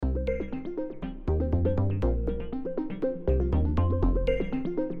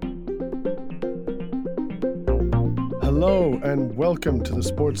Hello and welcome to the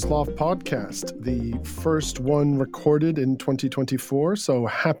Sports Loft podcast, the first one recorded in 2024. So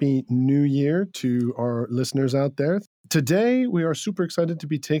happy new year to our listeners out there. Today, we are super excited to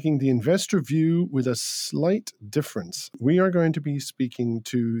be taking the investor view with a slight difference. We are going to be speaking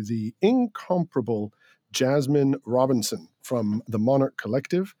to the incomparable Jasmine Robinson from the Monarch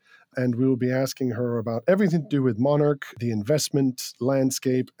Collective, and we will be asking her about everything to do with Monarch, the investment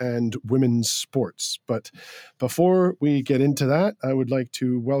landscape, and women's sports. But before we get into that, I would like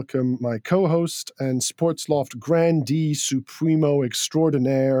to welcome my co-host and Sports Loft Grandee Supremo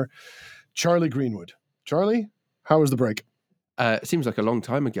Extraordinaire, Charlie Greenwood. Charlie, how was the break? It seems like a long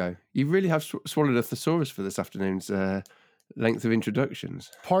time ago. You really have swallowed a thesaurus for this afternoon's length of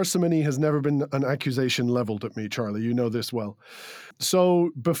introductions. Parsimony has never been an accusation leveled at me, Charlie. You know this well.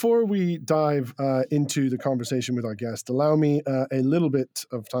 So before we dive into the conversation with our guest, allow me a little bit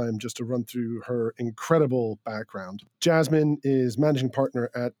of time just to run through her incredible background. Jasmine is managing partner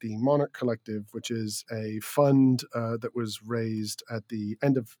at the Monarch Collective, which is a fund that was launched at the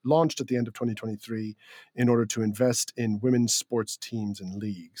end of 2023 in order to invest in women's sports teams and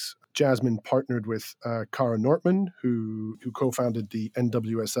leagues. Jasmine partnered with Kara Nortman, who co-founded the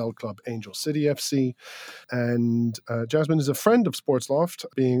NWSL club Angel City FC. And Jasmine is a friend of Sports Loft,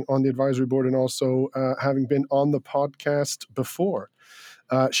 being on the advisory board and also having been on the podcast before.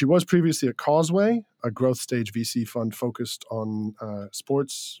 She was previously at Causeway, a growth stage VC fund focused on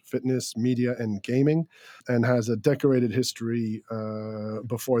sports, fitness, media, and gaming, and has a decorated history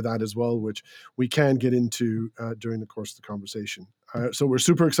before that as well, which we can get into during the course of the conversation. So we're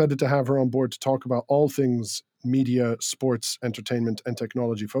super excited to have her on board to talk about all things media, sports, entertainment, and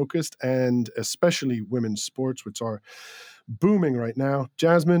technology focused, and especially women's sports, which are booming right now.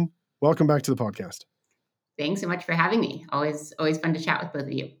 Jasmine, welcome back to the podcast. Thanks so much for having me. Always fun to chat with both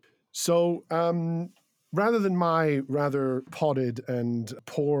of you. So rather than my rather potted and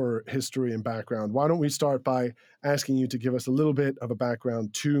poor history and background, why don't we start by asking you to give us a little bit of a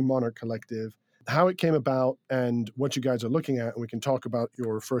background to Monarch Collective, how it came about, and what you guys are looking at. And we can talk about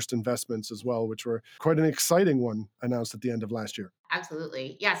your first investments as well, which were quite an exciting one announced at the end of last year.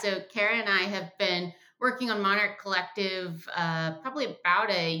 Absolutely. Yeah, so Kara and I have been working on Monarch Collective probably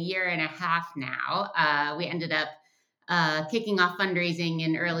about a year and a half now. We ended up kicking off fundraising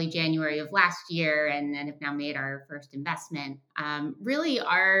in early January of last year and have now made our first investment. Really,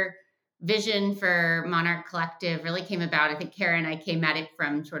 our vision for Monarch Collective really came about. I think Kara and I came at it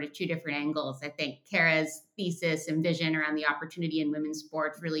from sort of two different angles. I think Kara's thesis and vision around the opportunity in women's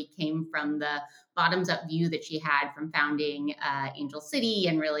sports really came from the bottoms up view that she had from founding Angel City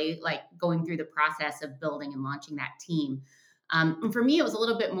and really like going through the process of building and launching that team. And for me, it was a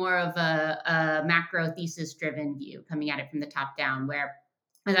little bit more of a macro thesis driven view, coming at it from the top down, where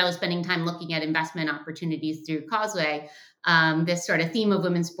as I was spending time looking at investment opportunities through Causeway, this sort of theme of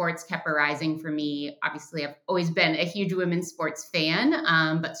women's sports kept arising for me. Obviously, I've always been a huge women's sports fan,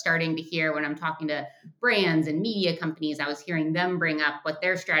 but starting to hear when I'm talking to brands and media companies, I was hearing them bring up what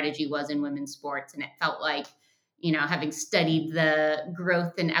their strategy was in women's sports. And it felt like, you know, having studied the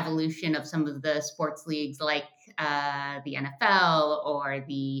growth and evolution of some of the sports leagues like the NFL or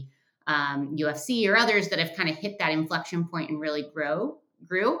the UFC or others that have kind of hit that inflection point and really grew.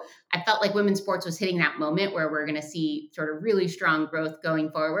 I felt like women's sports was hitting that moment where we're going to see sort of really strong growth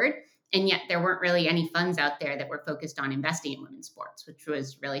going forward. And yet there weren't really any funds out there that were focused on investing in women's sports, which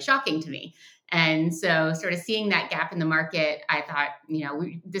was really shocking to me. And so sort of seeing that gap in the market, I thought, you know,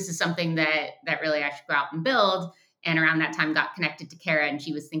 this is something that really I should go out and build. And around that time got connected to Kara, and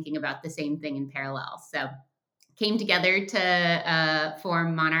she was thinking about the same thing in parallel. So came together to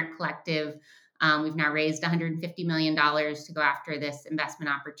form Monarch Collective. We've now raised $150 million to go after this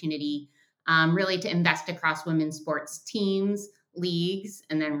investment opportunity, really to invest across women's sports teams, leagues,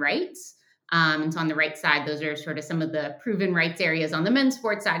 and then rights. And so on the right side, those are sort of some of the proven rights areas on the men's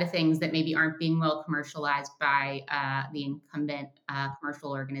sports side of things that maybe aren't being well commercialized by the incumbent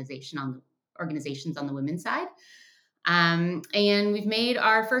commercial organizations on the women's side. And we've made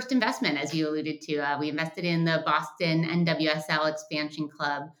our first investment, as you alluded to. We invested in the Boston NWSL Expansion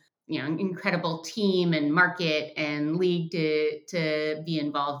Club, you know, incredible team and market and league to be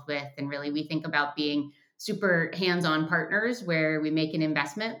involved with. And really, we think about being super hands-on partners where we make an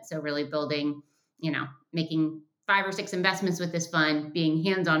investment. So really building, you know, making 5 or 6 investments with this fund, being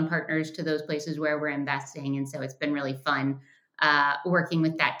hands-on partners to those places where we're investing. And so it's been really fun working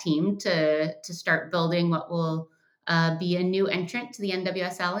with that team to start building what will be a new entrant to the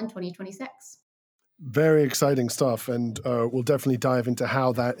NWSL in 2026. Very exciting stuff, and we'll definitely dive into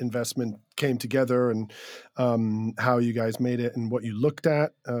how that investment came together and how you guys made it and what you looked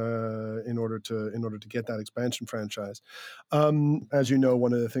at in order to get that expansion franchise. As you know,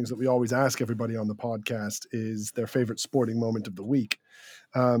 one of the things that we always ask everybody on the podcast is their favorite sporting moment of the week.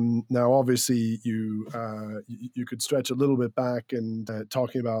 Now, obviously, you could stretch a little bit back and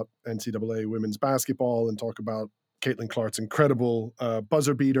talking about NCAA women's basketball and talk about Caitlin Clark's incredible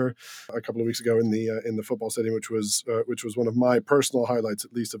buzzer beater a couple of weeks ago in the football stadium, which was one of my personal highlights,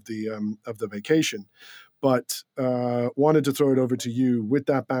 at least of the vacation. But wanted to throw it over to you with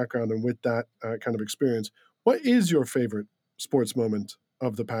that background and with that kind of experience. What is your favorite sports moment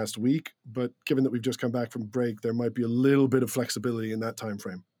of the past week? But given that we've just come back from break, there might be a little bit of flexibility in that time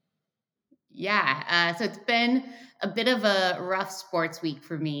frame. Yeah, so it's been a bit of a rough sports week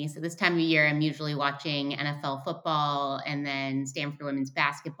for me. So this time of year, I'm usually watching NFL football and then Stanford women's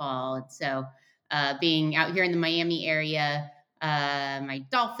basketball. And so being out here in the Miami area, my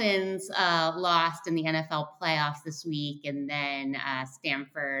Dolphins lost in the NFL playoffs this week, and then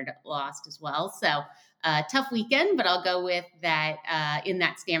Stanford lost as well. So tough weekend, but I'll go with that in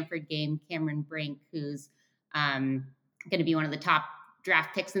that Stanford game, Cameron Brink, who's going to be one of the top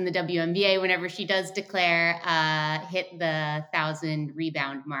draft picks in the WNBA whenever she does declare, hit the 1,000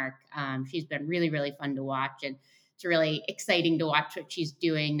 rebound mark. She's been really, really fun to watch, and it's really exciting to watch what she's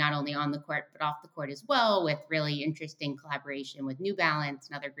doing, not only on the court, but off the court as well, with really interesting collaboration with New Balance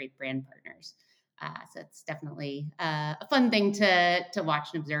and other great brand partners. So it's definitely a fun thing to watch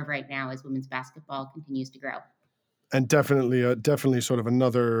and observe right now as women's basketball continues to grow. And definitely sort of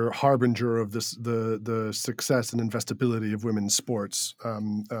another harbinger of this, the success and investability of women's sports,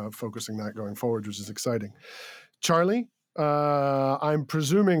 focusing that going forward, which is exciting. Charlie, I'm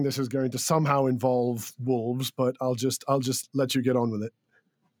presuming this is going to somehow involve Wolves, but I'll just let you get on with it.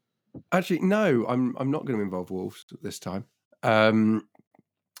 Actually, no, I'm not going to involve Wolves this time.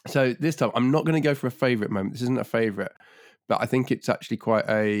 So this time, I'm not going to go for a favourite moment. This isn't a favourite, but I think it's actually quite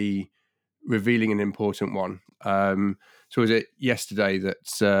a revealing and important one. So was it yesterday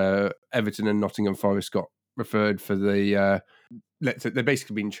that Everton and Nottingham Forest got referred for they're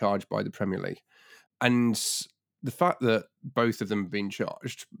basically being charged by the Premier League, and the fact that both of them have been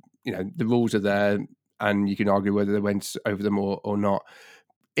charged, the rules are there, and you can argue whether they went over them or not.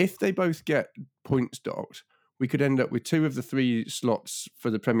 If they both get points docked, we could end up with 2 of the 3 slots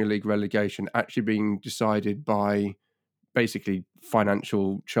for the Premier League relegation actually being decided by basically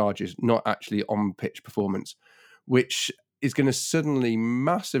financial charges, not actually on-pitch performance, which is going to suddenly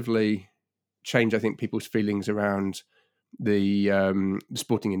massively change, I think, people's feelings around the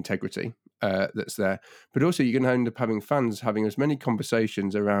sporting integrity that's there. But also you're going to end up having fans having as many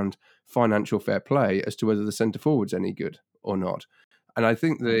conversations around financial fair play as to whether the centre forward's any good or not. And I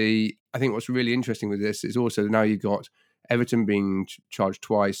think what's really interesting with this is also now you've got Everton being charged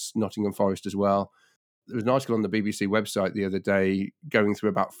twice, Nottingham Forest as well. There was an article on the BBC website the other day going through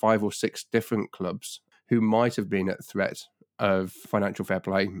about 5 or 6 different clubs who might have been at threat of financial fair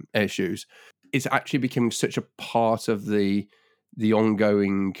play issues. It's actually becoming such a part of the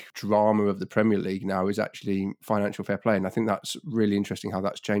ongoing drama of the Premier League now is actually financial fair play. And I think that's really interesting how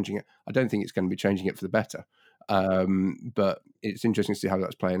that's changing it. I don't think it's going to be changing it for the better, but it's interesting to see how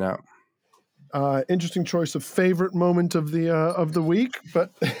that's playing out. Interesting choice of favorite moment of the week,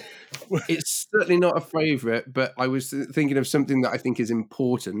 but it's certainly not a favorite. But I was thinking of something that I think is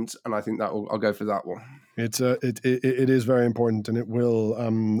important, and I think that I'll go for that one. It is very important, and it will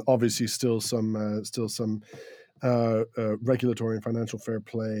obviously still some regulatory and financial fair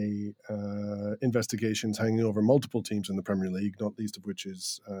play investigations hanging over multiple teams in the Premier League, not least of which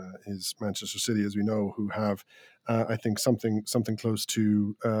is Manchester City, as we know, who have I think something close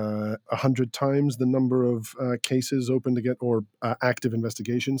to 100 times the number of cases open to get or active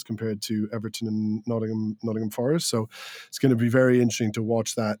investigations compared to Everton and Nottingham Forest. So it's going to be very interesting to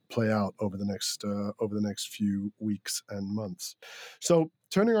watch that play out over the next few weeks and months. So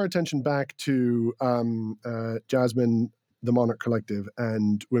turning our attention back to Jasmine, the Monarch Collective,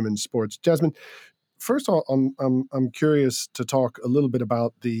 and women's sports. Jasmine, first of all, I'm curious to talk a little bit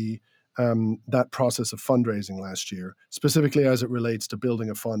about that process of fundraising last year, specifically as it relates to building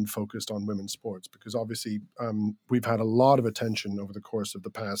a fund focused on women's sports, because obviously we've had a lot of attention over the course of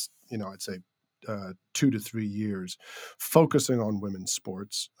the past, I'd say 2 to 3 years, focusing on women's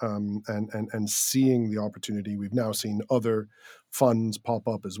sports and seeing the opportunity. We've now seen other funds pop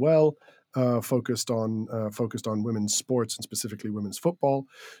up as well. focused on women's sports and specifically women's football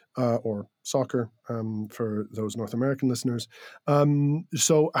or soccer for those North American listeners.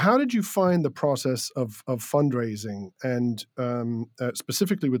 So, how did you find the process of fundraising, and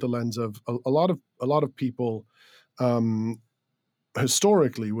specifically with the lens of a lot of people?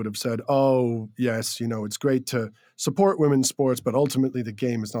 Historically would have said, oh, yes, it's great to support women's sports, but ultimately the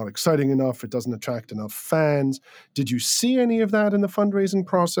game is not exciting enough. It doesn't attract enough fans. Did you see any of that in the fundraising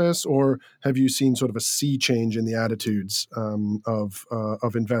process, or have you seen sort of a sea change in the attitudes of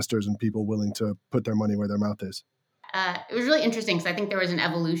investors and people willing to put their money where their mouth is? It was really interesting because I think there was an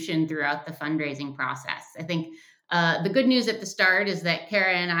evolution throughout the fundraising process. I think the good news at the start is that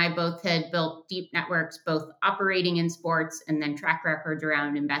Kara and I both had built deep networks, both operating in sports and then track records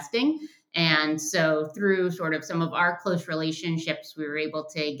around investing. And so through sort of some of our close relationships, we were able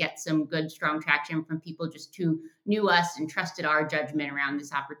to get some good, strong traction from people just who knew us and trusted our judgment around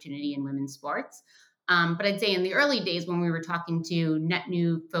this opportunity in women's sports. But I'd say in the early days when we were talking to net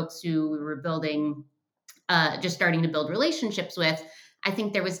new folks who we were building just starting to build relationships with, I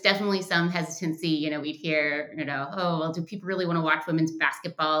think there was definitely some hesitancy. We'd hear, oh, well, do people really want to watch women's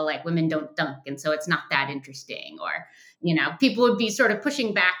basketball? Like women don't dunk, and so it's not that interesting. Or, people would be sort of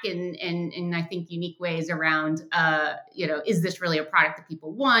pushing back in I think unique ways around, is this really a product that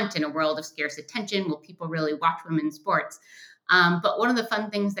people want in a world of scarce attention? Will people really watch women's sports? But one of the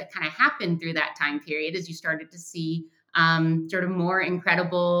fun things that kind of happened through that time period is you started to see sort of more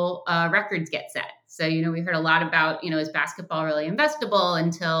incredible records get set. So, we heard a lot about, is basketball really investable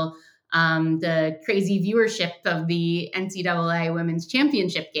until the crazy viewership of the NCAA Women's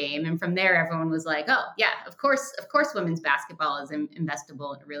Championship game. And from there, everyone was like, oh, yeah, of course, women's basketball is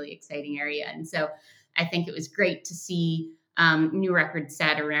investable in a really exciting area. And so I think it was great to see new records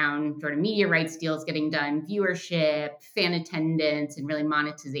set around sort of media rights deals getting done, viewership, fan attendance, and really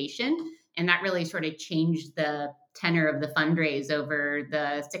monetization. And that really sort of changed the tenor of the fundraise over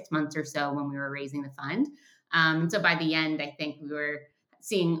the 6 months or so when we were raising the fund. So by the end, I think we were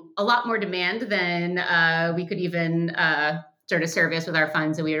seeing a lot more demand than we could even sort of service with our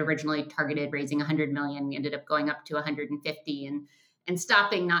funds. So we had originally targeted raising 100 million. We ended up going up to 150 and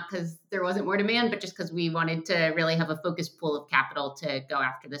stopping, not because there wasn't more demand, but just because we wanted to really have a focused pool of capital to go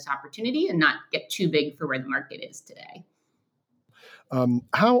after this opportunity and not get too big for where the market is today.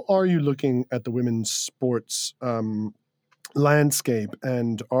 How are you looking at the women's sports landscape,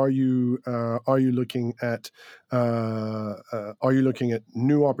 and are you looking at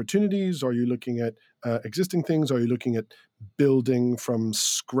new opportunities? Are you looking at existing things? Are you looking at building from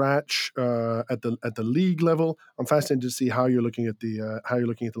scratch at the league level? I'm fascinated to see how you're looking at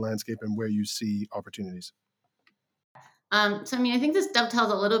the landscape and where you see opportunities. So, I think this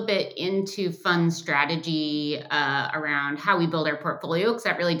dovetails a little bit into fund strategy around how we build our portfolio, because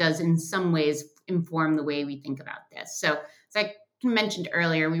that really does in some ways inform the way we think about this. So, as I mentioned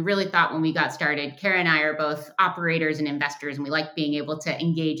earlier, we really thought when we got started, Kara and I are both operators and investors, and we like being able to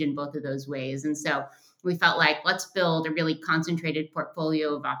engage in both of those ways. And so we felt like, let's build a really concentrated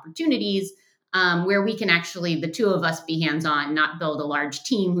portfolio of opportunities where we can actually, the two of us, be hands-on, not build a large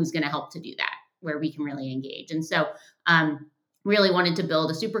team who's going to help to do that, where we can really engage. And so really wanted to build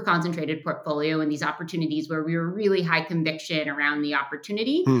a super concentrated portfolio in these opportunities where we were really high conviction around the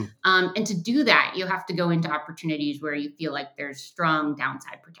opportunity. And to do that, you have to go into opportunities where you feel like there's strong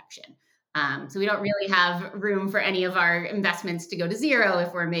downside protection. So we don't really have room for any of our investments to go to zero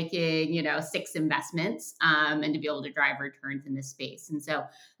if we're making, 6 investments and to be able to drive returns in this space. And so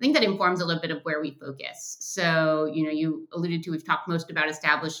I think that informs a little bit of where we focus. So, you alluded to, we've talked most about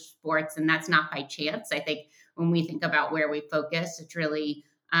established sports, and that's not by chance. I think when we think about where we focus, it's really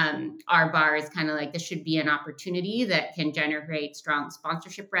our bar is kind of like, this should be an opportunity that can generate strong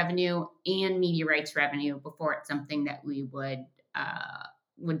sponsorship revenue and media rights revenue before it's something that we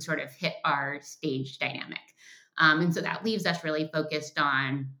would sort of hit our stage dynamic. And so that leaves us really focused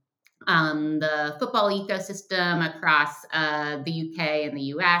on the football ecosystem across the UK and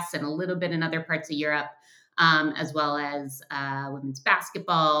the US and a little bit in other parts of Europe, as well as women's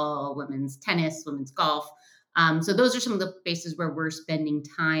basketball, women's tennis, women's golf. So those are some of the places where we're spending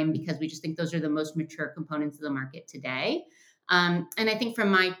time because we just think those are the most mature components of the market today. And I think from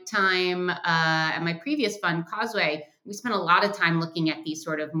my time at my previous fund, Causeway, we spent a lot of time looking at these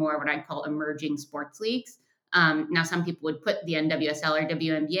sort of more what I'd call emerging sports leagues. Now, some people would put the NWSL or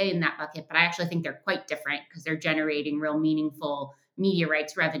WNBA in that bucket, but I actually think they're quite different because they're generating real meaningful media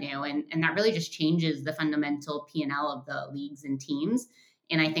rights revenue. And that really just changes the fundamental P&L of the leagues and teams.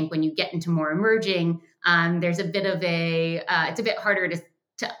 And I think when you get into more emerging, there's a bit of it's a bit harder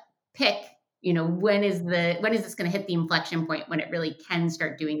to pick when is this going to hit the inflection point when it really can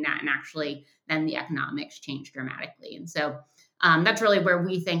start doing that, and actually then the economics change dramatically. And so that's really where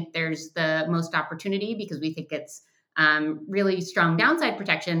we think there's the most opportunity, because we think it's really strong downside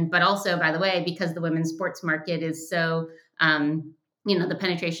protection, but also, by the way, because the women's sports market is so, the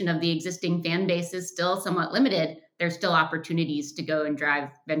penetration of the existing fan base is still somewhat limited. There's still opportunities to go and drive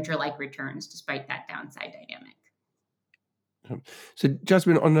venture-like returns despite that downside dynamic. So,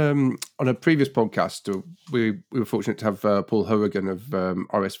 Jasmine, on a previous podcast, we were fortunate to have Paul Hourigan of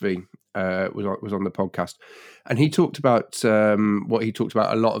RSV was on the podcast, and he talked about what he talked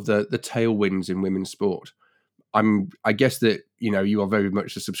about, a lot of the tailwinds in women's sport. I guess that you are very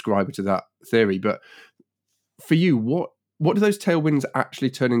much a subscriber to that theory, but for you, what do those tailwinds actually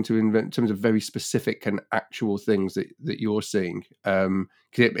turn into in terms of very specific and actual things that you're seeing? Because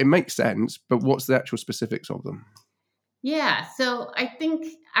it makes sense, but what's the actual specifics of them? Yeah, so I think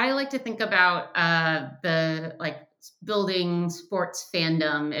I like to think about the building sports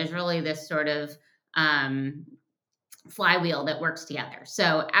fandom is really this sort of flywheel that works together.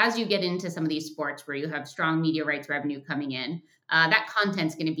 So as you get into some of these sports where you have strong media rights revenue coming in, that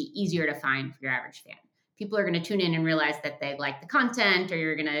content's going to be easier to find for your average fan. People are going to tune in and realize that they like the content, or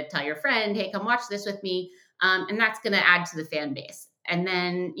you're going to tell your friend, hey, come watch this with me. And that's going to add to the fan base. And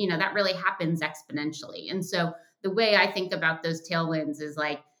then, that really happens exponentially. And so the way I think about those tailwinds is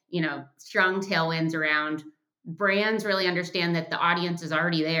strong tailwinds around brands really understand that the audience is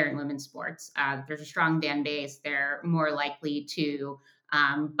already there in women's sports. There's a strong fan base. They're more likely to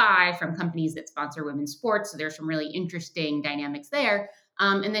buy from companies that sponsor women's sports. So there's some really interesting dynamics there.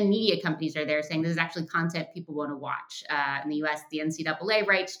 And then media companies are there saying this is actually content people want to watch. In the US, the NCAA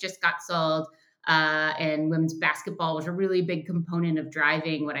rights just got sold. And women's basketball was a really big component of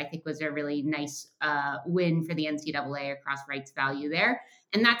driving what I think was a really nice win for the NCAA across rights value there.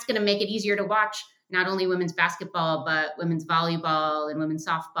 And that's going to make it easier to watch not only women's basketball, but women's volleyball and women's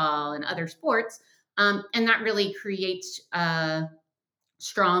softball and other sports. And that really creates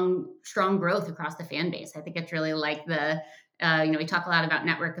strong growth across the fan base. I think it's really like we talk a lot about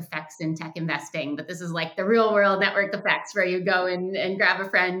network effects in tech investing, but this is like the real world network effects where you go and grab a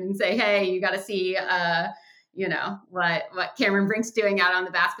friend and say, hey, you got to see, what Cameron Brink's doing out on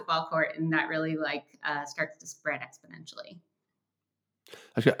the basketball court. And that really starts to spread exponentially.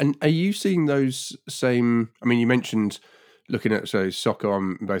 Okay. And are you seeing those same, you mentioned looking at soccer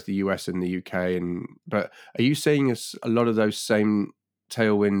on both the US and the UK, but are you seeing a lot of those same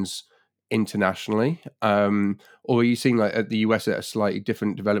tailwinds internationally, or are you seeing at the US at a slightly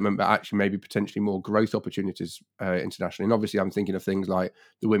different development, but actually maybe potentially more growth opportunities internationally? And obviously I'm thinking of things like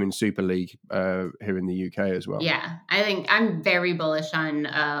the Women's Super League here in the UK as well. Yeah, I think I'm very bullish on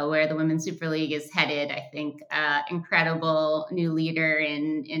where the Women's Super League is headed. I think incredible new leader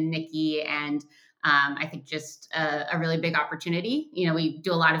in Nikki, and I think just a really big opportunity. We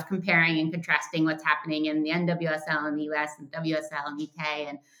do a lot of comparing and contrasting what's happening in the NWSL in the US and WSL in the UK.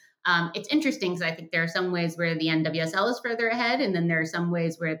 And it's interesting because I think there are some ways where the NWSL is further ahead, and then there are some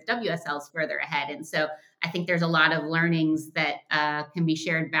ways where the WSL is further ahead. And so I think there's a lot of learnings that can be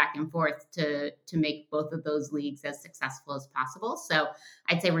shared back and forth to make both of those leagues as successful as possible. So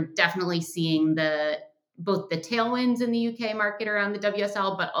I'd say we're definitely seeing both the tailwinds in the UK market around the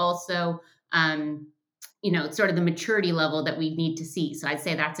WSL, but also sort of the maturity level that we need to see. So I'd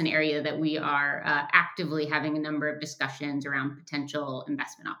say that's an area that we are actively having a number of discussions around potential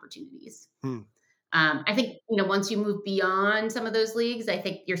investment opportunities. I think, once you move beyond some of those leagues, I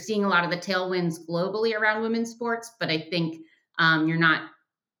think you're seeing a lot of the tailwinds globally around women's sports, but I think you're not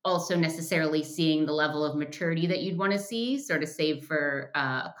also necessarily seeing the level of maturity that you'd want to see, sort of save for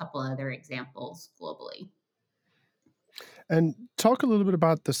a couple other examples globally. And talk a little bit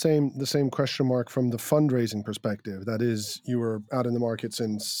about the same question mark from the fundraising perspective. That is, you were out in the market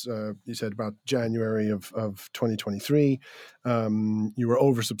since you said about January of 2023. You were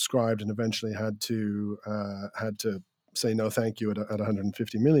oversubscribed and eventually had to say no, thank you at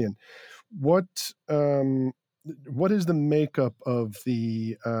 150 million. What is the makeup of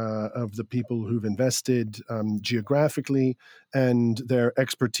the people who've invested geographically and their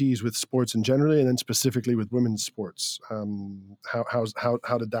expertise with sports in general, and then specifically with women's sports?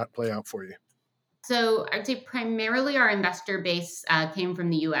 How did that play out for you? So I'd say primarily our investor base came from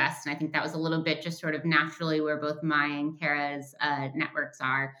the US, and I think that was a little bit just sort of naturally where both my and Kara's networks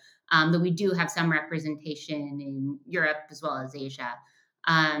are. Though we do have some representation in Europe as well as Asia.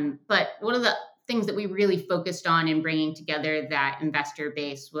 But one of the things that we really focused on in bringing together that investor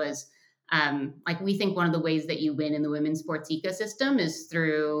base was we think one of the ways that you win in the women's sports ecosystem is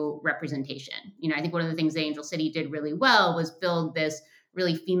through representation. I think one of the things that Angel City did really well was build this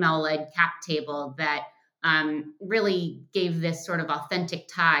really female-led cap table that really gave this sort of authentic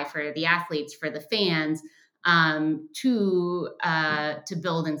tie for the athletes, for the fans, to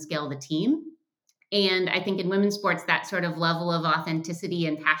build and scale the team. And I think in women's sports, that sort of level of authenticity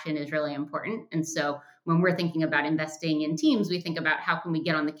and passion is really important. And so when we're thinking about investing in teams, we think about how can we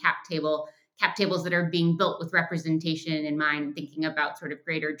get on the cap tables that are being built with representation in mind, thinking about sort of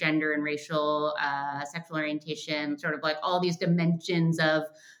greater gender and racial, sexual orientation, sort of like all these dimensions of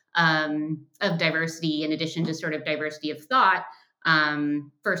diversity, in addition to sort of diversity of thought,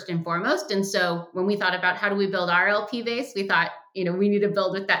 first and foremost. And so when we thought about how do we build our LP base, we thought, we need to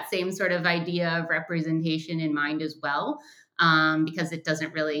build with that same sort of idea of representation in mind as well, because it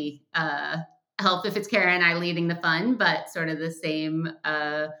doesn't really help if it's Kara and I leading the fund, but sort of the same,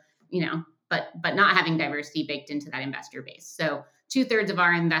 but not having diversity baked into that investor base. So 2/3 of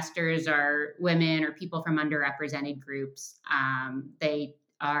our investors are women or people from underrepresented groups. They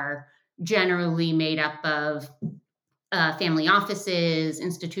are generally made up of family offices,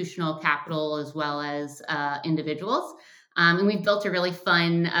 institutional capital, as well as individuals. And we've built a really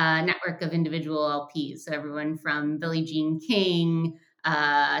fun network of individual LPs. So everyone from Billie Jean King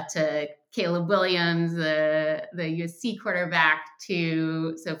to Caleb Williams, the USC quarterback,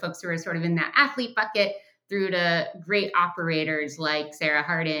 so folks who are sort of in that athlete bucket, through to great operators like Sarah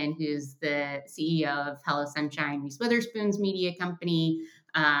Hardin, who's the CEO of Hello Sunshine, Reese Witherspoon's media company,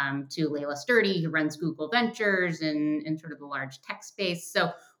 to Layla Sturdy, who runs Google Ventures and sort of the large tech space.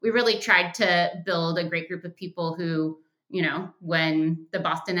 So we really tried to build a great group of people who, when the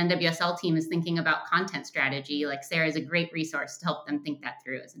Boston NWSL team is thinking about content strategy, like Sarah is a great resource to help them think that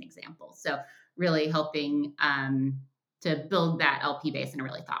through, as an example. So really helping to build that LP base in a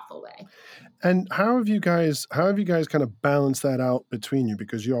really thoughtful way. And how have you guys kind of balanced that out between you?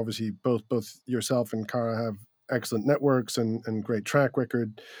 Because you obviously both yourself and Kara have excellent networks and great track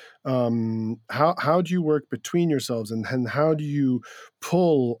record. How do you work between yourselves, and how do you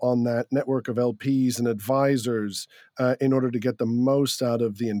pull on that network of LPs and advisors in order to get the most out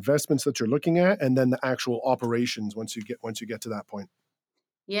of the investments that you're looking at, and then the actual operations once you get to that point?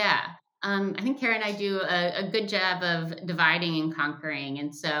 Yeah. I think Kara and I do a good job of dividing and conquering.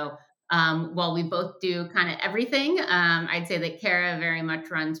 And so while we both do kind of everything, I'd say that Kara very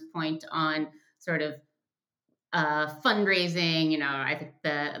much runs point on sort of fundraising. I think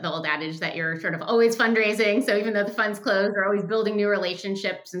the old adage that you're sort of always fundraising. So even though the fund's closed, we're always building new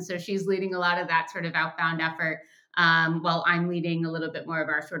relationships. And so she's leading a lot of that sort of outbound effort, while I'm leading a little bit more of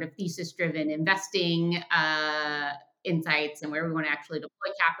our sort of thesis-driven investing insights and where we want to actually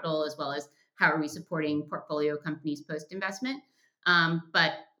deploy capital, as well as how are we supporting portfolio companies post-investment.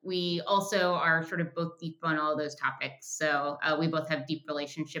 But we also are sort of both deep on all those topics. So we both have deep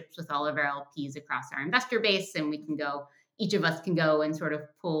relationships with all of our LPs across our investor base, and each of us can go and sort of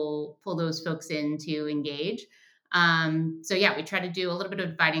pull those folks in to engage. So yeah, we try to do a little bit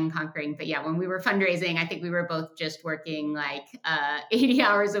of dividing and conquering. But yeah, when we were fundraising, I think we were both just working like 80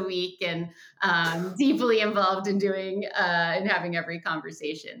 hours a week and deeply involved in doing and having every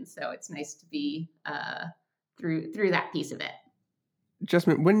conversation. So it's nice to be through that piece of it.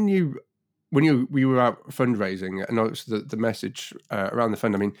 Jasmine, when we were out fundraising, and also the message around the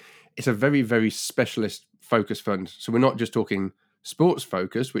fund, I mean, it's a very, very specialist focused fund. So we're not just talking sports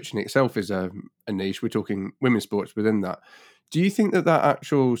focus, which in itself is a niche. We're talking women's sports within that. Do you think that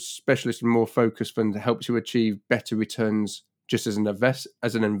actual specialist and more focused fund helps you achieve better returns just as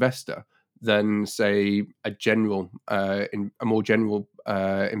an investor than, say, a more general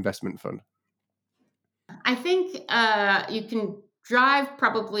investment fund? I think you can drive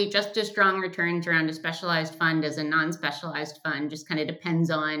probably just as strong returns around a specialized fund as a non-specialized fund. Just kind of depends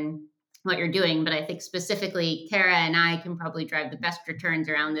on what you're doing. But I think specifically Kara and I can probably drive the best returns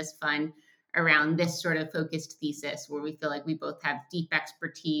around this fund, around this sort of focused thesis, where we feel like we both have deep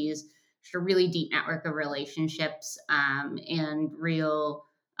expertise, just a really deep network of relationships, and real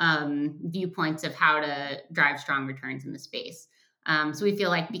viewpoints of how to drive strong returns in the space. So we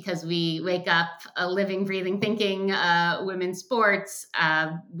feel like because we wake up living, breathing, thinking women's sports,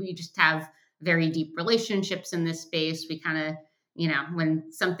 we just have very deep relationships in this space. We kind of,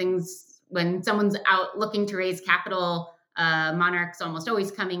 when someone's out looking to raise capital, Monarch's almost always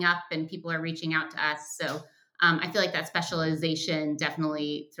coming up and people are reaching out to us. So I feel like that specialization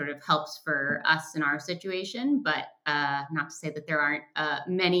definitely sort of helps for us in our situation, but not to say that there aren't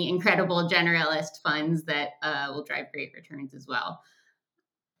many incredible generalist funds that will drive great returns as well.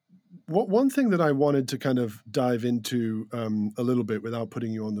 One thing that I wanted to kind of dive into a little bit without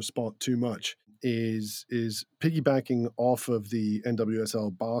putting you on the spot too much is piggybacking off of the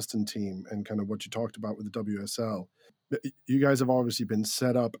NWSL Boston team and kind of what you talked about with the WSL. you guys have obviously been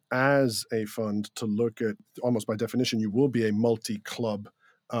set up as a fund to look at, almost by definition, you will be a multi-club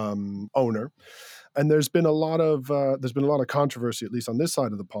owner. And there's been a lot of controversy, at least on this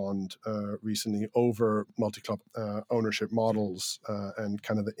side of the pond, recently over multi-club ownership models and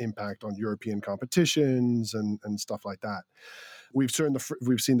kind of the impact on European competitions and stuff like that. We've seen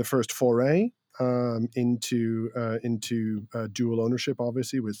the first foray into dual ownership,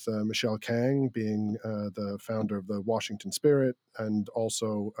 obviously, with Michelle Kang being the founder of the Washington Spirit and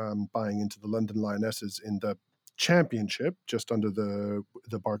also buying into the London Lionesses in the Championship, just under the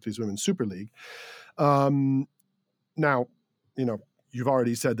Barclays Women's Super League. Now, you've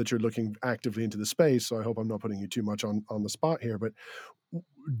already said that you're looking actively into the space, so I hope I'm not putting you too much on the spot here, but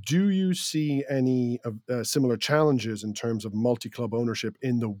do you see any similar challenges in terms of multi-club ownership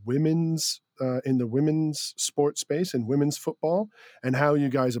in the women's sports space, in women's football, and how are you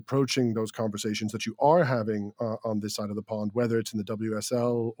guys approaching those conversations that you are having on this side of the pond, whether it's in the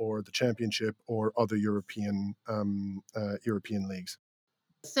WSL or the Championship or other European leagues?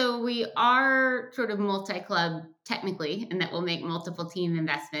 So we are sort of multi-club technically, in that we'll make multiple team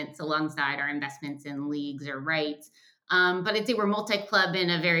investments alongside our investments in leagues or rights. But I'd say we're multi-club in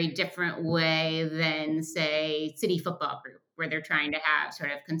a very different way than, say, City Football Group, where they're trying to have sort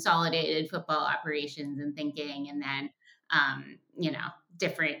of consolidated football operations and thinking, and then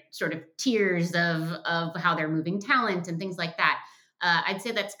different sort of tiers of how they're moving talent and things like that. I'd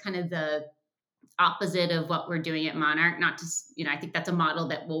say that's kind of the opposite of what we're doing at Monarch. Not just, I think that's a model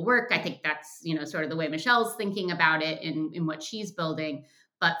that will work. I think that's, sort of the way Michelle's thinking about it in what she's building.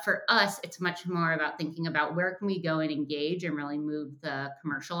 But for us, it's much more about thinking about where can we go and engage and really move the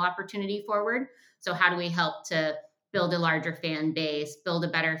commercial opportunity forward. So how do we help to build a larger fan base, build a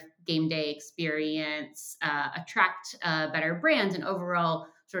better game day experience, attract better brands, and overall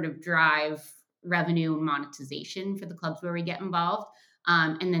sort of drive revenue and monetization for the clubs where we get involved.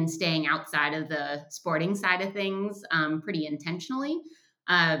 And then staying outside of the sporting side of things pretty intentionally.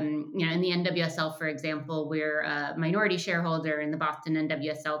 In the NWSL, for example, we're a minority shareholder in the Boston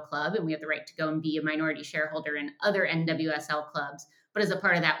NWSL club, and we have the right to go and be a minority shareholder in other NWSL clubs. But as a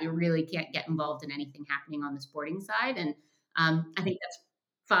part of that, we really can't get involved in anything happening on the sporting side. And I think that's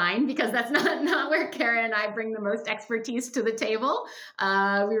fine, because that's not where Kara and I bring the most expertise to the table.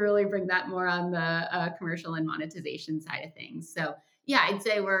 We really bring that more on the commercial and monetization side of things. So yeah, I'd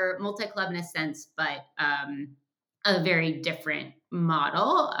say we're multi-club in a sense, but a very different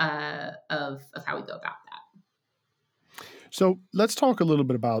model of how we go about that. So let's talk a little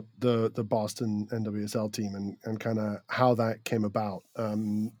bit about the Boston NWSL team and kind of how that came about.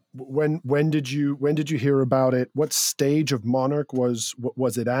 When did you hear about it? What stage of Monarch was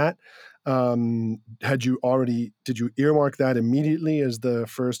it at? Did you earmark that immediately as the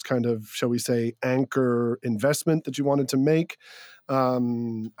first kind of, shall we say, anchor investment that you wanted to make? How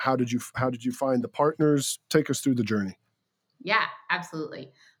did you find the partners? Take us through the journey. Yeah,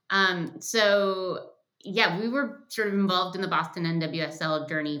 absolutely. We were sort of involved in the Boston NWSL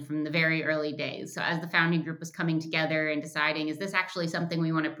journey from the very early days. So as the founding group was coming together and deciding, is this actually something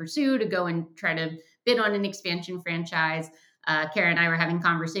we want to pursue to go and try to bid on an expansion franchise? Kara and I were having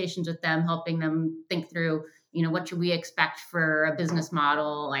conversations with them, helping them think through, what should we expect for a business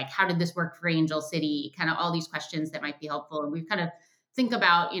model? Like, how did this work for Angel City? Kind of all these questions that might be helpful. And we've kind of think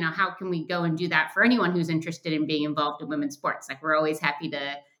about, how can we go and do that for anyone who's interested in being involved in women's sports? Like, we're always happy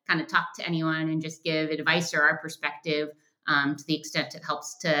to kind of talk to anyone and just give advice or our perspective to the extent it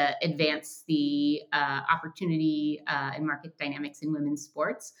helps to advance the opportunity and market dynamics in women's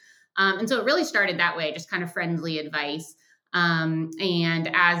sports. And so it really started that way, just kind of friendly advice. And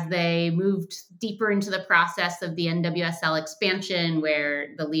as they moved deeper into the process of the NWSL expansion,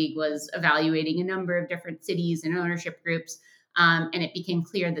 where the league was evaluating a number of different cities and ownership groups, and it became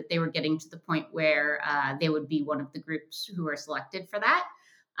clear that they were getting to the point where they would be one of the groups who were selected for that,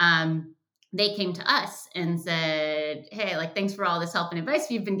 they came to us and said, hey, thanks for all this help and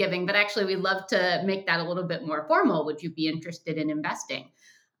advice you've been giving, but actually we'd love to make that a little bit more formal. Would you be interested in investing?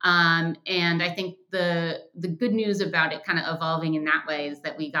 And I think the good news about it kind of evolving in that way is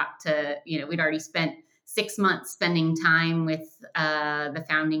that we got to, we'd already spent 6 months spending time with the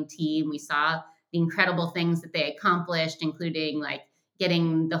founding team. We saw the incredible things that they accomplished, including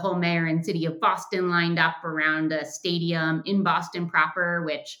getting the whole mayor and city of Boston lined up around a stadium in Boston proper,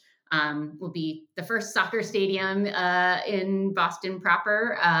 which will be the first soccer stadium in Boston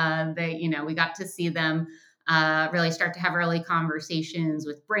proper. We got to see them really start to have early conversations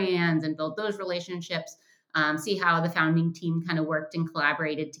with brands and build those relationships, see how the founding team kind of worked and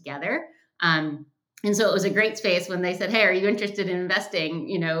collaborated together. And so it was a great space when they said, hey, are you interested in investing?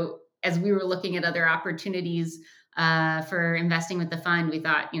 As we were looking at other opportunities for investing with the fund, we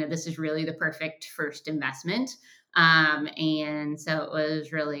thought, this is really the perfect first investment. And so it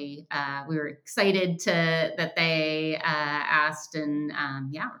was really, we were excited that they asked, and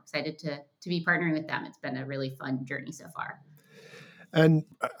yeah, we're excited to be partnering with them. It's been a really fun journey so far. And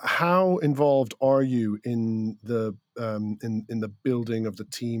how involved are you in the in the building of the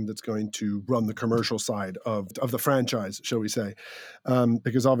team that's going to run the commercial side of the franchise, shall we say?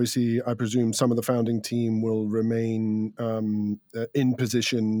 Because obviously, I presume some of the founding team will remain in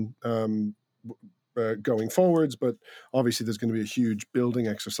position going forwards, but obviously there's going to be a huge building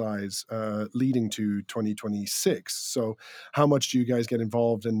exercise leading to 2026. So how much do you guys get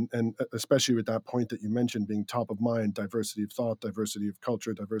involved in, and especially with that point that you mentioned being top of mind, diversity of thought, diversity of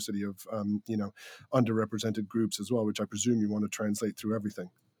culture, diversity of underrepresented groups as well, which I presume you want to translate through everything.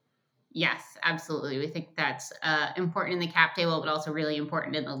 Yes, absolutely. We think that's important in the cap table, but also really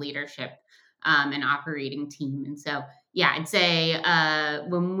important in the leadership and operating team. And so, yeah, I'd say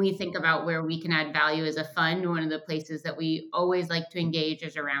when we think about where we can add value as a fund, one of the places that we always like to engage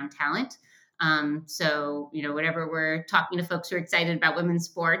is around talent. So, whenever we're talking to folks who are excited about women's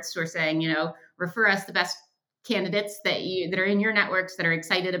sports, we're saying, refer us the best candidates that are in your networks that are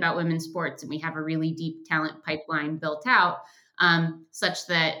excited about women's sports. And we have a really deep talent pipeline built out, such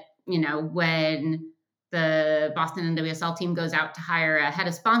that when the Boston NWSL team goes out to hire a head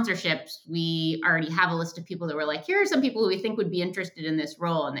of sponsorships, we already have a list of people that we're like, here are some people who we think would be interested in this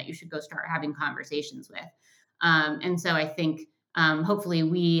role and that you should go start having conversations with. And so I think hopefully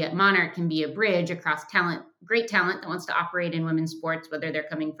we at Monarch can be a bridge across great talent that wants to operate in women's sports, whether they're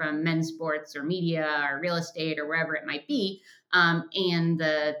coming from men's sports or media or real estate or wherever it might be, and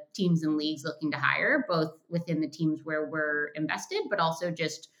the teams and leagues looking to hire, both within the teams where we're invested, but also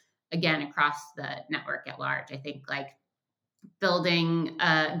just again across the network at large. I think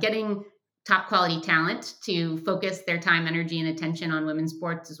getting top quality talent to focus their time, energy, and attention on women's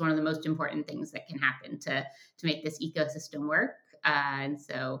sports is one of the most important things that can happen to make this ecosystem work. And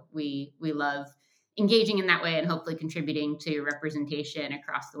so we love engaging in that way and hopefully contributing to representation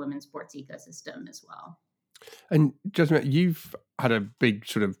across the women's sports ecosystem as well. And Jasmine, you've had a big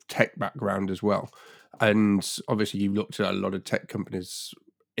sort of tech background as well, and obviously you've looked at a lot of tech companies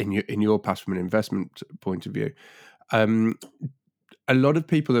in your past from an investment point of view. A lot of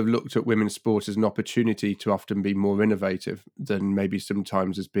people have looked at women's sport as an opportunity to often be more innovative than maybe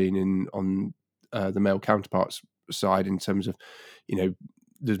sometimes has been on the male counterparts side, in terms of,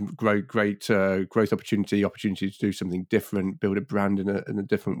 there's great growth opportunity to do something different, build a brand in a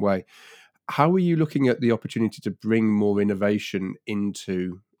different way. How are you looking at the opportunity to bring more innovation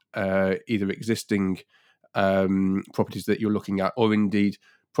into either existing properties that you're looking at, or indeed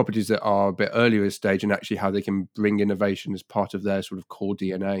properties that are a bit earlier stage, and actually how they can bring innovation as part of their sort of core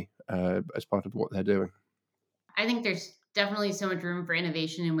DNA, as part of what they're doing? I think there's definitely so much room for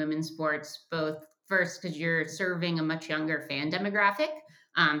innovation in women's sports, both first because you're serving a much younger fan demographic.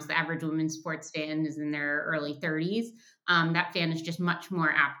 So the average women's sports fan is in their early 30s. That fan is just much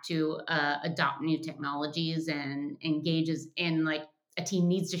more apt to adopt new technologies and engages in, like, a team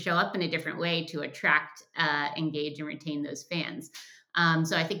needs to show up in a different way to attract, engage, and retain those fans.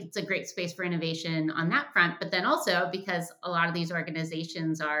 So I think it's a great space for innovation on that front. But then also because a lot of these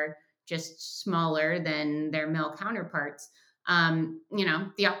organizations are just smaller than their male counterparts,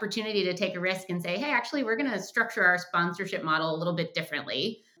 the opportunity to take a risk and say, hey, actually, we're going to structure our sponsorship model a little bit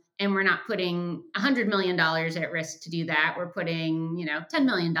differently. And we're not putting $100 million at risk to do that. We're putting, $10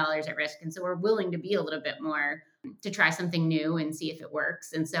 million at risk. And so we're willing to be a little bit more to try something new and see if it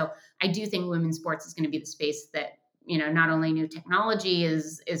works. And so I do think women's sports is going to be the space that, not only new technology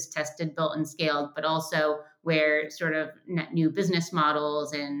is tested, built, and scaled, but also where sort of net new business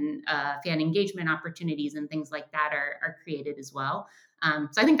models and fan engagement opportunities and things like that are created as well.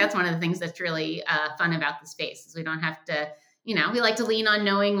 So I think that's one of the things that's really fun about the space, is we don't have to, we like to lean on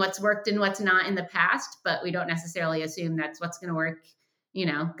knowing what's worked and what's not in the past, but we don't necessarily assume that's what's going to work,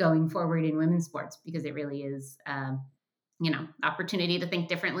 going forward in women's sports, because it really is, opportunity to think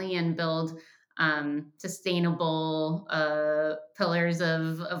differently and build sustainable pillars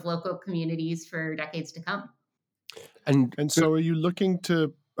of local communities for decades to come. And so are you looking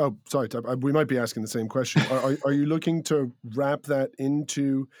to, oh, sorry, we might be asking the same question. Are you looking to wrap that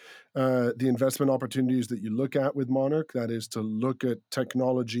into the investment opportunities that you look at with Monarch? That is, to look at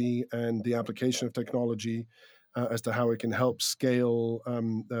technology and the application of technology as to how it can help scale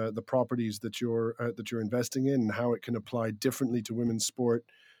the properties that you're investing in, and how it can apply differently to women's sport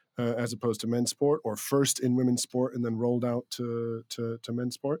as opposed to men's sport, or first in women's sport and then rolled out to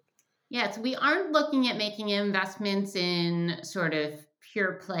men's sport? Yeah, so we aren't looking at making investments in sort of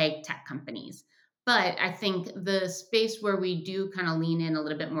pure play tech companies, But I think the space where we do kind of lean in a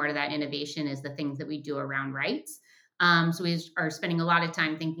little bit more to that innovation is the things that we do around rights. So we are spending a lot of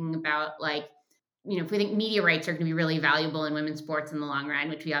time thinking about, like, if we think media rights are going to be really valuable in women's sports in the long run,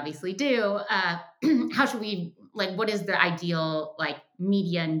 which we obviously do, how should we, like, what is the ideal, like,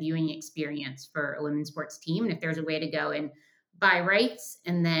 media and viewing experience for a women's sports team? And if there's a way to go and buy rights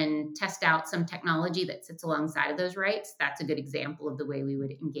and then test out some technology that sits alongside of those rights, that's a good example of the way we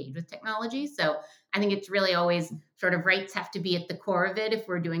would engage with technology. So I think it's really always sort of rights have to be at the core of it if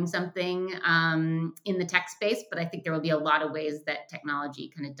we're doing something in the tech space. But I think there will be a lot of ways that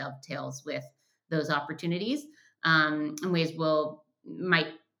technology kind of dovetails with those opportunities, and ways might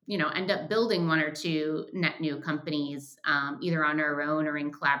end up building one or two net new companies, either on our own or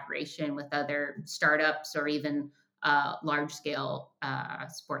in collaboration with other startups or even large scale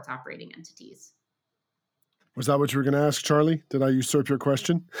sports operating entities. Was that what you were going to ask, Charlie? Did I usurp your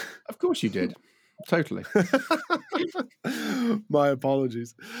question? Of course you did. Totally. My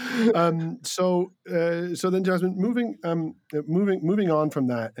apologies. So then, Jasmine, moving on from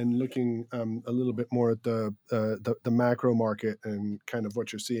that and looking a little bit more at the macro market and kind of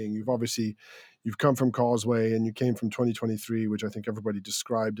what you're seeing. You've come from Causeway and you came from 2023, which I think everybody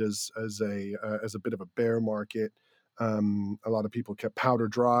described as a bit of a bear market. A lot of people kept powder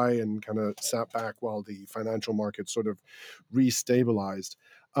dry and kind of sat back while the financial market sort of restabilized.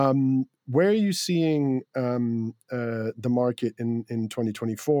 Where are you seeing the market in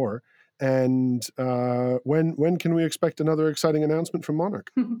 2024? And when can we expect another exciting announcement from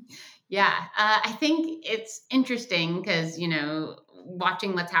Monarch? Yeah, I think it's interesting because,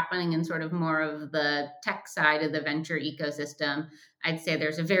 watching what's happening in sort of more of the tech side of the venture ecosystem, I'd say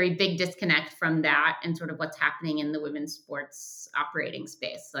there's a very big disconnect from that and sort of what's happening in the women's sports operating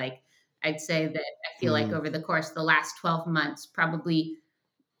space. Like, I'd say that I feel like over the course of the last 12 months, probably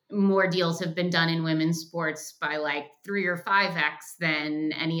more deals have been done in women's sports by like 3 or 5x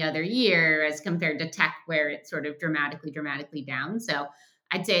than any other year, as compared to tech, where it's sort of dramatically down. So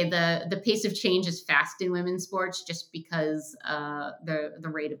I'd say the pace of change is fast in women's sports just because the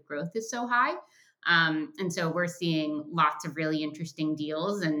rate of growth is so high. And so we're seeing lots of really interesting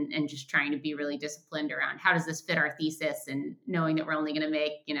deals and just trying to be really disciplined around how does this fit our thesis, and knowing that we're only going to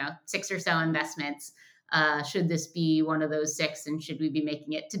make, 6 or so investments. Should this be one of those 6, and should we be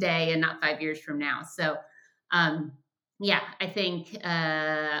making it today and not 5 years from now? So, I think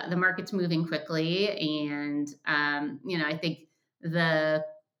the market's moving quickly, and I think the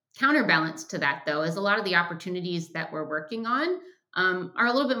counterbalance to that, though, is a lot of the opportunities that we're working on are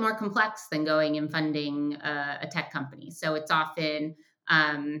a little bit more complex than going and funding a tech company. So it's often,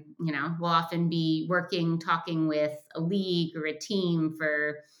 we'll often be talking with a league or a team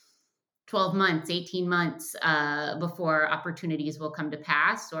for 12 months, 18 months before opportunities will come to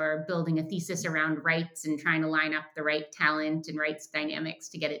pass, or building a thesis around rights and trying to line up the right talent and rights dynamics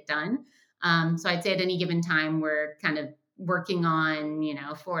to get it done. So I'd say at any given time, we're kind of working on,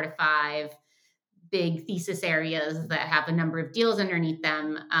 4 to 5 big thesis areas that have a number of deals underneath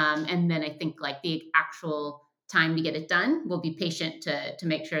them. And then I think, like, the actual time to get it done, we'll be patient to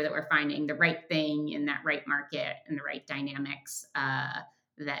make sure that we're finding the right thing in that right market and the right dynamics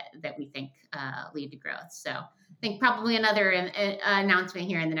that we think lead to growth. So I think probably another announcement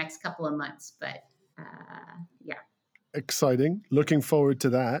here in the next couple of months, but yeah. Exciting. Looking forward to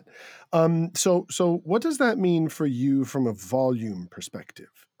that. So what does that mean for you from a volume perspective?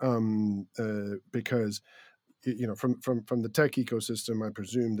 Because from the tech ecosystem, I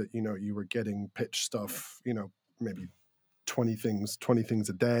presume that you were getting pitch stuff, maybe 20 things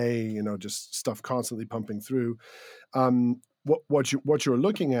a day, just stuff constantly pumping through. What you're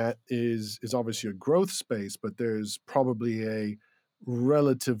looking at is obviously a growth space, but there's probably a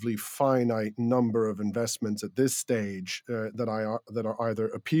relatively finite number of investments at this stage that are either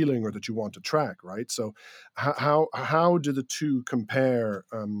appealing or that you want to track, right? So how do the two compare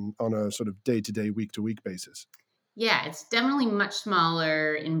on a sort of day-to-day, week-to-week basis? Yeah, it's definitely much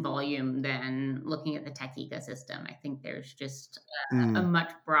smaller in volume than looking at the tech ecosystem. I think there's just a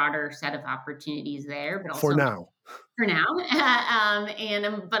much broader set of opportunities there, but also for now,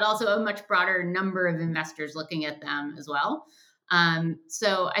 but also a much broader number of investors looking at them as well.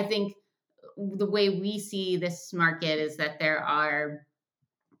 So I think the way we see this market is that there are,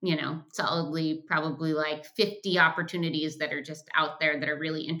 solidly probably like 50 opportunities that are just out there that are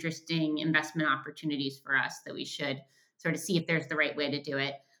really interesting investment opportunities for us that we should sort of see if there's the right way to do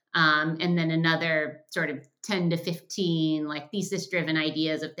it. And then another sort of 10 to 15 like thesis driven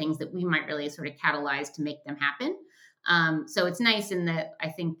ideas of things that we might really sort of catalyze to make them happen. So it's nice in that I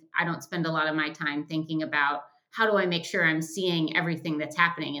think I don't spend a lot of my time thinking about how do I make sure I'm seeing everything that's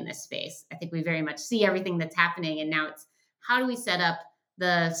happening in this space? I think we very much see everything that's happening. And now it's how do we set up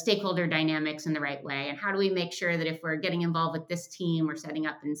the stakeholder dynamics in the right way? And how do we make sure that if we're getting involved with this team, we're setting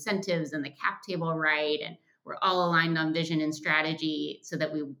up incentives and the cap table right, and we're all aligned on vision and strategy so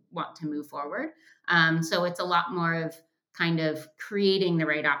that we want to move forward. So it's a lot more of kind of creating the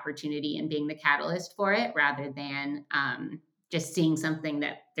right opportunity and being the catalyst for it rather than just seeing something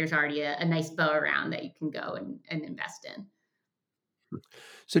that there's already a nice bow around that you can go and invest in.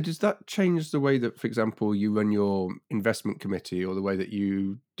 So does that change the way that, for example, you run your investment committee or the way that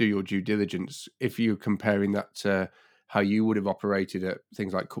you do your due diligence if you're comparing that to how you would have operated at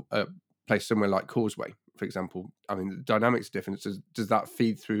things like a place somewhere like Causeway, for example? I mean, the dynamics are different. Does that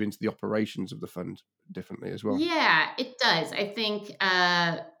feed through into the operations of the fund differently as well? Yeah, it does. I think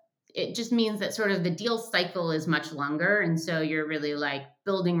it just means that sort of the deal cycle is much longer. And so you're really like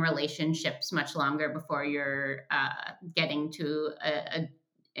building relationships much longer before you're getting to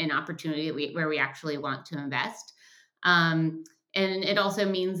an opportunity where we actually want to invest. And it also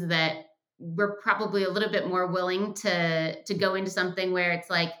means that we're probably a little bit more willing to go into something where it's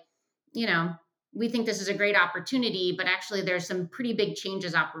like, you know, we think this is a great opportunity, but actually there's some pretty big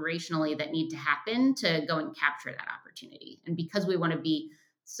changes operationally that need to happen to go and capture that opportunity. And because we want to be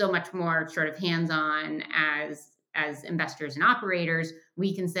so much more sort of hands-on as investors and operators,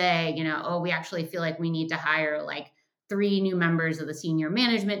 we can say, oh, we actually feel like we need to hire like 3 new members of the senior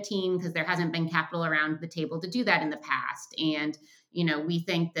management team because there hasn't been capital around the table to do that in the past. And, we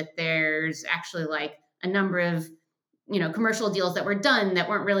think that there's actually like a number of commercial deals that were done that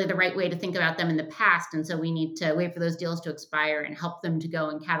weren't really the right way to think about them in the past. And so we need to wait for those deals to expire and help them to go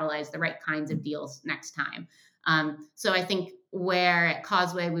and catalyze the right kinds of deals next time. So I think where at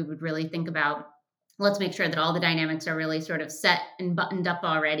Causeway, we would really think about, let's make sure that all the dynamics are really sort of set and buttoned up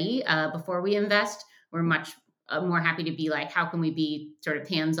already before we invest. We're much more happy to be like, how can we be sort of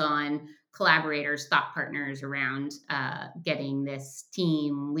hands-on collaborators, thought partners around getting this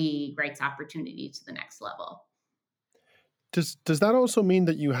team, league, rights opportunity to the next level. Does that also mean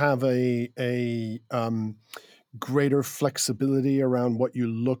that you have a greater flexibility around what you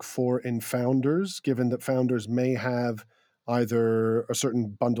look for in founders, given that founders may have either a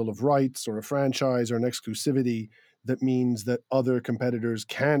certain bundle of rights or a franchise or an exclusivity that means that other competitors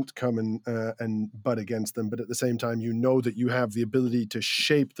can't come and butt against them, but at the same time, that you have the ability to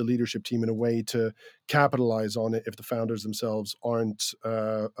shape the leadership team in a way to capitalize on it if the founders themselves aren't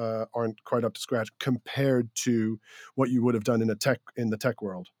quite up to scratch compared to what you would have done in the tech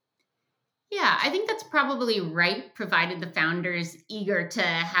world? Yeah, I think that's probably right, provided the founder's eager to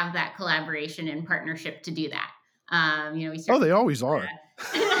have that collaboration and partnership to do that. We Oh, they always are.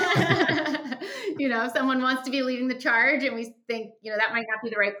 If someone wants to be leading the charge and we think, that might not be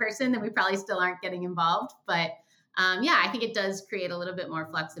the right person, then we probably still aren't getting involved. But I think it does create a little bit more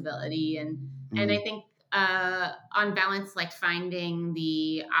flexibility. And I think on balance, like finding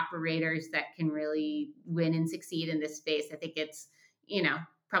the operators that can really win and succeed in this space, I think it's,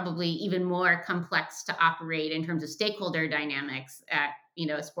 probably even more complex to operate in terms of stakeholder dynamics at,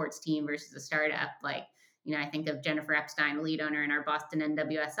 a sports team versus a startup. Like, I think of Jennifer Epstein, a lead owner in our Boston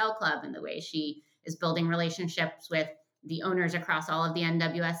NWSL club, and the way she is building relationships with the owners across all of the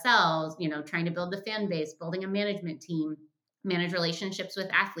NWSLs, trying to build the fan base, building a management team, manage relationships with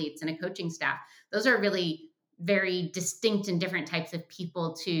athletes and a coaching staff. Those are really very distinct and different types of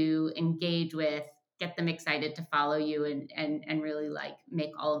people to engage with, get them excited to follow you and really like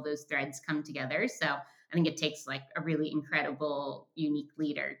make all of those threads come together. So I think it takes like a really incredible, unique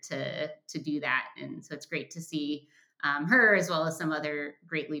leader to do that. And so it's great to see her as well as some other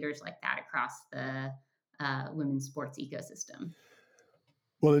great leaders like that across the women's sports ecosystem.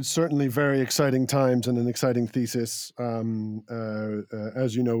 Well, it's certainly very exciting times and an exciting thesis.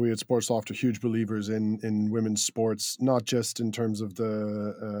 As you know, we at SportsLoft are huge believers in women's sports, not just in terms of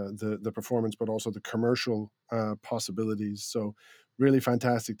the performance, but also the commercial possibilities. So, really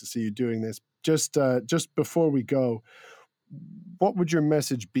fantastic to see you doing this. Just before we go, what would your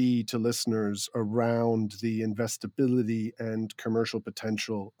message be to listeners around the investability and commercial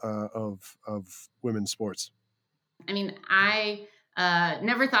potential of women's sports? I mean, I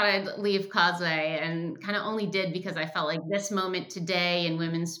never thought I'd leave Causeway, and kind of only did because I felt like this moment today in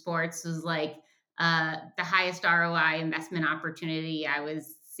women's sports was like the highest ROI investment opportunity I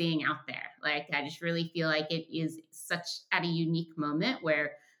was seeing out there. Like, I just really feel like it is such at a unique moment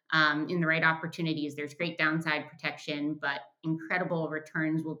where in the right opportunities, there's great downside protection, but incredible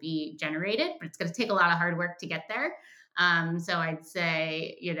returns will be generated, but it's going to take a lot of hard work to get there. So I'd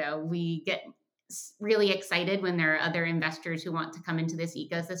say, we get really excited when there are other investors who want to come into this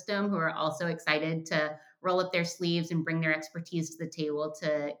ecosystem who are also excited to roll up their sleeves and bring their expertise to the table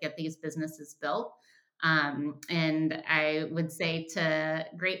to get these businesses built. And I would say to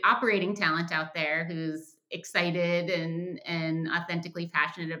great operating talent out there who's excited and authentically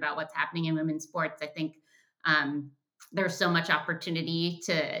passionate about what's happening in women's sports, I think there's so much opportunity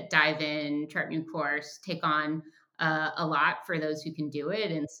to dive in, chart new course, take on a lot for those who can do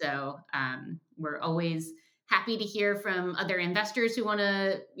it. And so we're always happy to hear from other investors who want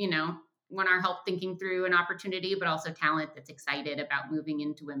to, want our help thinking through an opportunity, but also talent that's excited about moving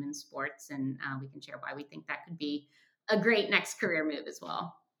into women's sports. And we can share why we think that could be a great next career move as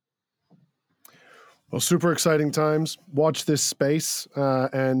well. Well, super exciting times. Watch this space,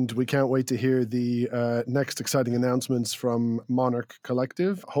 and we can't wait to hear the next exciting announcements from Monarch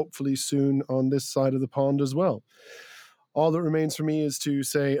Collective, hopefully soon on this side of the pond as well. All that remains for me is to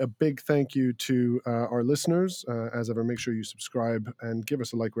say a big thank you to our listeners. As ever, make sure you subscribe and give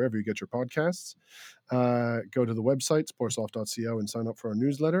us a like wherever you get your podcasts. Go to the website, sportsoft.co, and sign up for our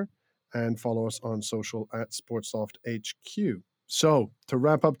newsletter, and follow us on social at SportsoftHQ. So, to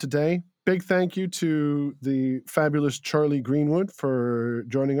wrap up today, big thank you to the fabulous Charlie Greenwood for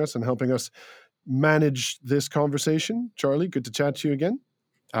joining us and helping us manage this conversation. Charlie, good to chat to you again.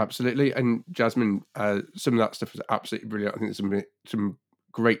 Absolutely. And Jasmine, some of that stuff was absolutely brilliant. I think there's some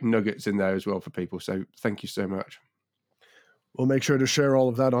great nuggets in there as well for people. So thank you so much. We'll make sure to share all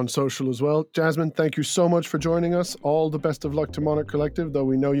of that on social as well. Jasmine, thank you so much for joining us. All the best of luck to Monarch Collective, though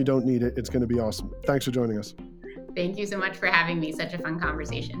we know you don't need it. It's going to be awesome. Thanks for joining us. Thank you so much for having me. Such a fun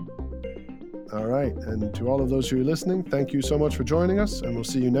conversation. All right. And to all of those who are listening, thank you so much for joining us. And we'll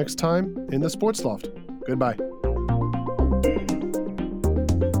see you next time in the Sports Loft. Goodbye.